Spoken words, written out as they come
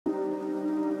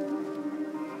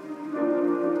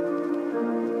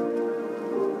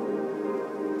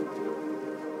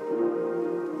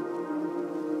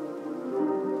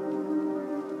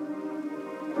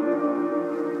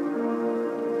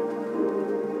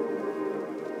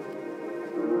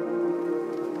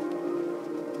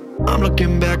I'm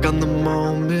looking back on the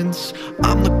moments,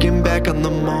 I'm looking back on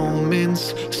the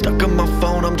moments. Stuck on my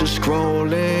phone, I'm just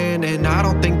scrolling, and I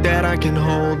don't think that I can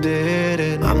hold it.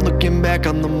 And I'm looking back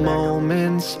on the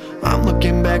moments, I'm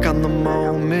looking back on the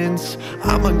moments.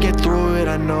 I'ma get through it,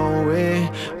 I know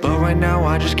it, but right now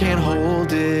I just can't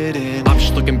hold it in. I'm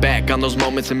just looking back on those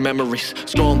moments and memories,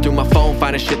 scrolling through my phone,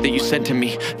 finding shit that you said to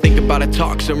me. Think about it,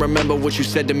 talks, and remember what you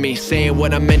said to me. Saying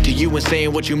what I meant to you and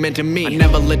saying what you meant to me. I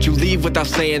never let you leave without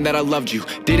saying that I loved you.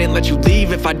 Didn't let you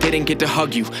leave if I didn't get to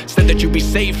hug you. Said that you'd be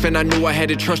safe and I knew I had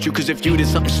to trust you, cause if you did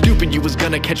something stupid you was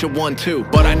gonna catch a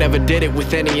 1-2. But I never did it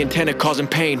with any intent of causing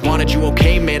pain. Wanted you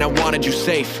okay, man, I wanted you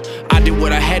safe. I did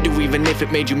what I had to, even if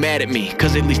it made you mad at me,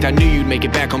 cause at least I knew you'd make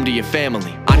it back home to your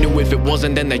family. I knew if it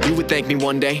wasn't then that you would thank me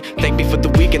one day. Thank me for the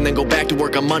week and then go back to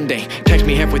work on Monday. Text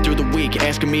me halfway through the week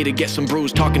asking me to get some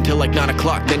brews, talking till like 9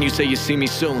 o'clock, then you say you see me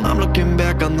soon. I'm looking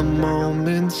back on the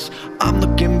moments, I'm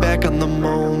looking back on the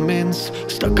moments.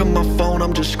 Stuck on my phone,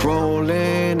 I'm just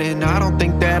scrolling, and I don't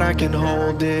think that I can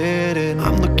hold it. And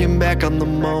I'm looking back on the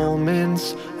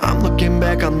moments, I'm looking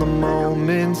back on the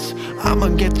moments. I'ma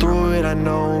get through it, I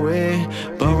know it,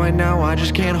 but right now I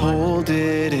just can't hold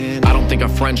it in. I don't think our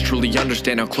friends truly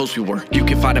understand how close we were. You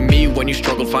confided in me when you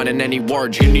struggled finding any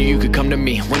words. You knew you could come to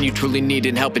me when you truly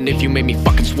needed help, and if you made me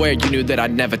fucking swear, you knew that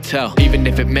I'd never tell. Even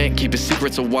if it meant keeping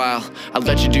secrets a while, I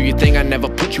let you do your thing, I never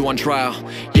put you on trial.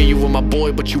 Yeah, you were my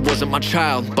boy, but you wasn't my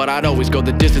child. But I'd always go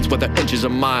the distance, whether inches or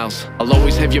miles. I'll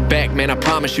always have your back, man, I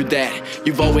promise you that.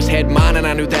 You've always had mine, and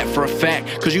I knew that for a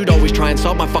fact, cause you'd always try and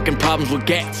solve my fucking problems with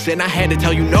gats, and I had to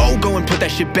tell you no, go and put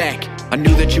that shit back. I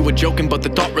knew that you were joking, but the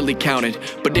thought really counted.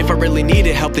 But if I really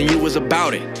needed help, then you was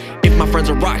about it. If my friends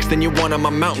are rocks, then you're one of my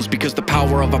mountains, because the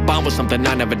power of a bomb was something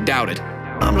I never doubted.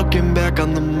 I'm looking back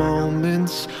on the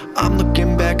moments, I'm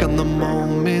looking back on the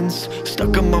moments.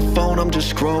 Stuck on my phone, I'm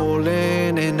just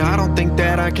scrolling, and I don't think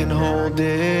that I can hold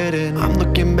it. And I'm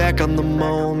looking back on the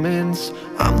moments,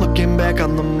 I'm looking back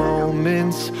on the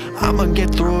moments. I'ma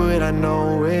get through it, I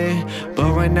know it,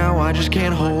 but right now I just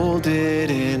can't hold it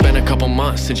in. Been a couple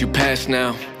months since you passed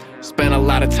now. Spent a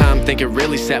lot of time thinking,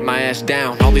 really sat my ass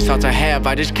down. All these thoughts I have,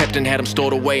 I just kept and had them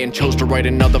stored away, and chose to write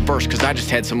another verse, cause I just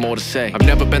had some more to say. I've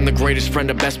never been the greatest friend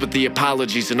or best with the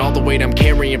apologies, and all the weight I'm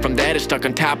carrying from that is stuck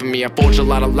on top of me. I forged a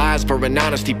lot of lies for an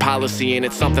honesty policy, and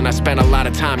it's something I spent a lot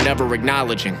of time never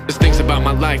acknowledging. There's things about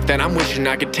my life that I'm wishing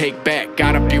I could take back.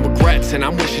 Got a few regrets, and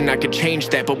I'm wishing I could change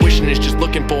that, but wishing is just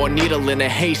looking for a needle in a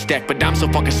haystack. But I'm so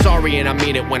fucking sorry, and I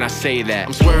mean it when I say that.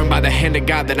 I'm swearing by the hand of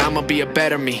God that I'ma be a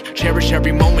better me. Cherish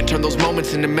every moment, turn those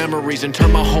moments into memories, and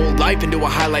turn my whole life into a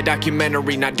highlight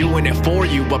documentary. Not doing it for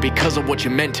you, but because of what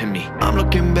you meant to me. I'm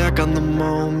looking back on the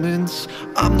moments,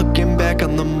 I'm looking back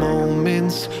on the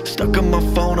moments. Stuck on my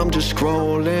phone, I'm just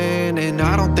scrolling, and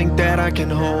I don't think that I can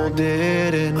hold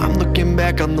it. And I'm looking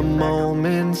back on the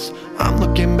moments, I'm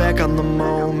looking back on the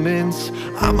moments.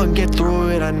 I'ma get through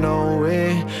it, I know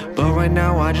it, but right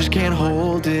now I just can't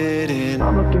hold it in.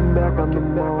 I'm looking back on the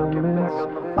moments,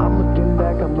 I'm looking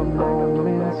back on the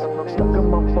moments. Stuck on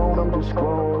my phone, I'm just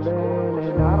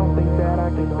scrolling, and I don't think that I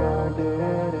can hold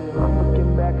it. I'm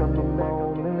looking back on the